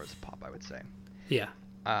 20 hours a pop, I would say. Yeah.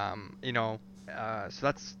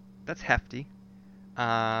 So that's hefty.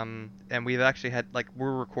 And we've actually had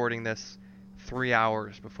we're recording this 3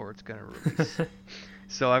 hours before it's gonna release.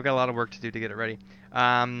 So I've got a lot of work to do to get it ready.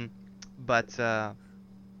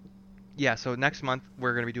 Yeah. So next month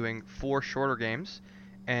we're gonna be doing 4 shorter games,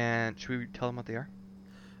 and should we tell them what they are?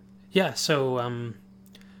 Yeah. So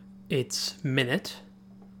it's Minute.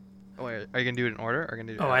 Oh, wait, are you gonna do it in order? Or are you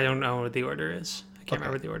gonna do? I don't know what the order is. I can't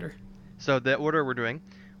remember the order. So the order we're doing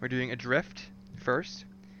Adrift first,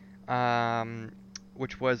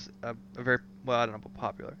 which was a very I don't know about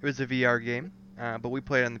popular. It was a VR game, but we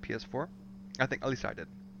played it on the PS4. I think at least I did.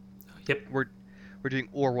 Yep. We're doing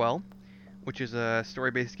Orwell, which is a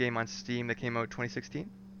story-based game on Steam that came out 2016,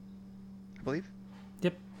 I believe.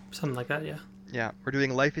 Yep, something like that. Yeah. Yeah, we're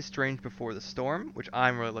doing Life is Strange Before the Storm, which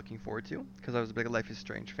I'm really looking forward to because I was a big Life is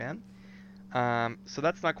Strange fan. So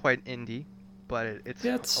that's not quite indie, but it's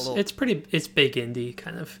a little. It's big indie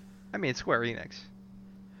kind of. I mean, it's Square Enix.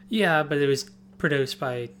 Yeah, but it was produced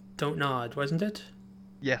by Don't Nod, wasn't it?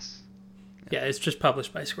 Yes. Yeah, it's just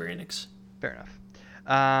published by Square Enix. Fair enough.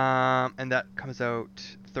 And that comes out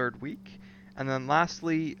third week. And then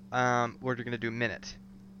lastly, we're going to do Minute,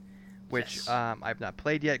 which Yes. I've not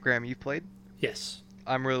played yet. Graham, you've played? Yes.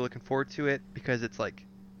 I'm really looking forward to it because it's like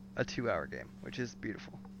a 2-hour game, which is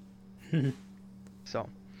beautiful. So,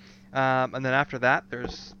 and then after that,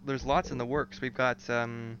 there's lots in the works. We've got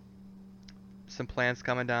some plans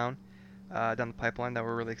coming down the pipeline that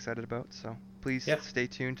we're really excited about. So please stay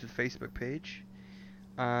tuned to the Facebook page.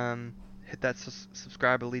 Hit that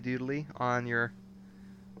subscribe-a doodly on your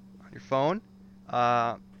phone.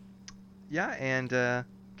 And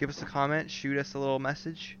give us a comment. Shoot us a little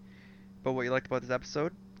message about what you liked about this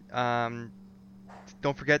episode. Don't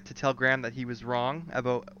forget to tell Graham that he was wrong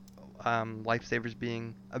about lifesavers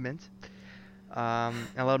being a mint. And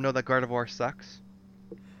let him know that Gardevoir sucks.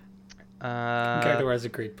 Gardevoir is a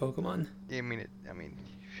great Pokemon. I mean,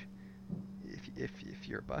 if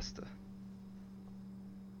you're a busta,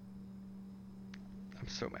 I'm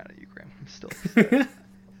so mad at you, Graham. I'm still upset.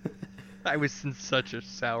 I was in such a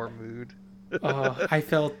sour mood. I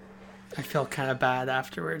felt kind of bad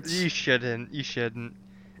afterwards. You shouldn't. You shouldn't.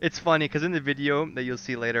 It's funny because in the video that you'll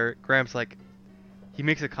see later, Graham's like, he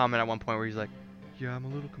makes a comment at one point where he's like, "Yeah, I'm a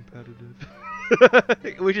little competitive,"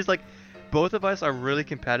 which is like, both of us are really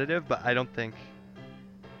competitive, but I don't think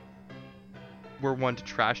we're one to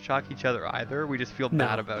trash talk each other either. We just feel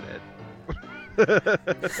bad about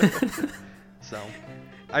it. So,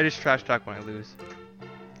 I just trash talk when I lose.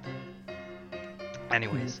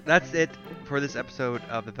 Anyways, that's it for this episode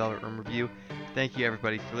of the Velvet Room Review. Thank you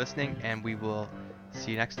everybody for listening, and we will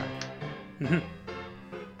see you next time.